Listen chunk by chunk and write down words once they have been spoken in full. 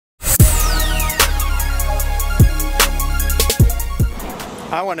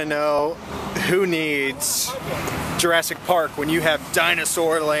I want to know who needs Jurassic Park when you have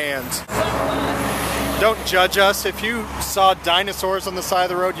Dinosaur Land. Don't judge us. If you saw dinosaurs on the side of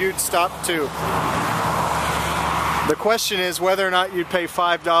the road, you'd stop too. The question is whether or not you'd pay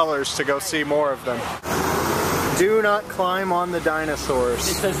 $5 to go see more of them. Do not climb on the dinosaurs.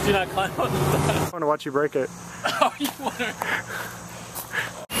 It says do not climb on the dinosaurs. I want to watch you break it. Oh, you want to?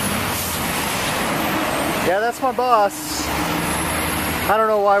 Yeah, that's my boss. I don't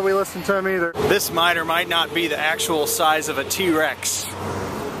know why we listen to him either. This might or might not be the actual size of a T-Rex.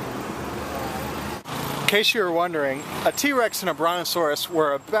 In case you were wondering, a T-Rex and a Brontosaurus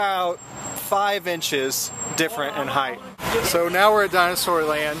were about 5 inches different in height. So now we're at Dinosaur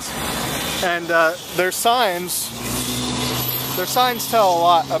Land, and their signs tell a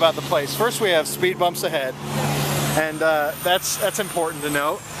lot about the place. First we have speed bumps ahead, and that's important to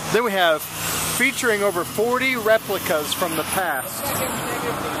note. Then we have featuring over 40 replicas from the past.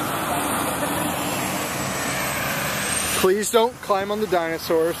 Please don't climb on the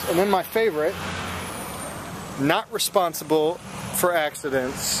dinosaurs. And then my favorite, not responsible for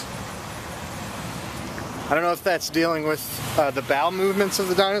accidents. I don't know if that's dealing with the bowel movements of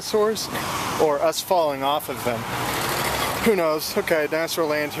the dinosaurs or us falling off of them. Who knows? Okay, Dinosaur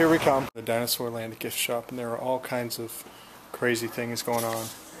Land, here we come. The Dinosaur Land gift shop, and there are all kinds of crazy things going on.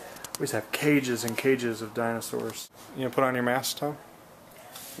 We just have cages and cages of dinosaurs. You gonna put on your mask, Tom?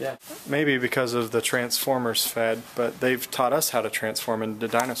 Yeah. Maybe because of the Transformers fad, but they've taught us how to transform into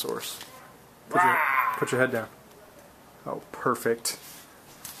dinosaurs. Put your head down. Oh, perfect.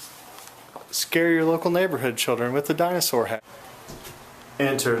 Scare your local neighborhood children with the dinosaur hat.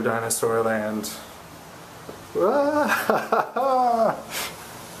 Enter Dinosaur Land.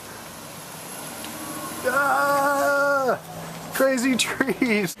 Crazy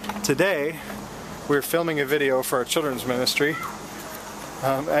trees! Today, we're filming a video for our children's ministry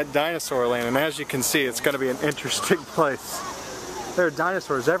at Dinosaur Land, and as you can see, it's going to be an interesting place. There are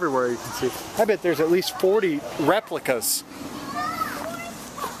dinosaurs everywhere, you can see. I bet there's at least 40 replicas.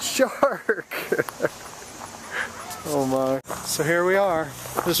 Shark! Oh my. So here we are,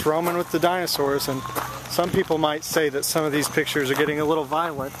 just roaming with the dinosaurs, and some people might say that some of these pictures are getting a little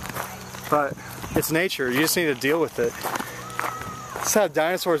violent, but it's nature, you just need to deal with it. That's how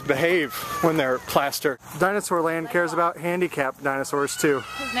dinosaurs behave when they're plaster. Dinosaur Land cares about handicapped dinosaurs too.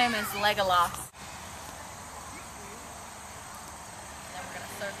 His name is Legolas. Then we're gonna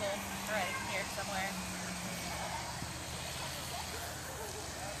circle right here somewhere.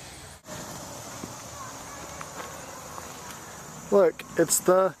 Look, it's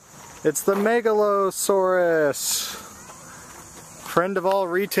the Megalosaurus. Friend of all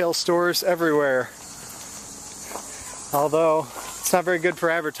retail stores everywhere. Although, it's not very good for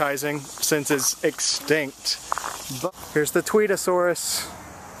advertising since it's extinct. But here's the Tweetosaurus,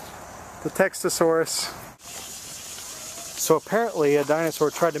 the Textosaurus. So apparently a dinosaur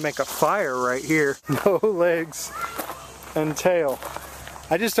tried to make a fire right here. No legs and tail.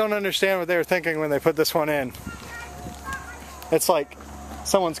 I just don't understand what they were thinking when they put this one in. It's like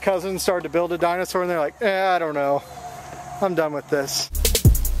someone's cousin started to build a dinosaur and they're like, I don't know. I'm done with this.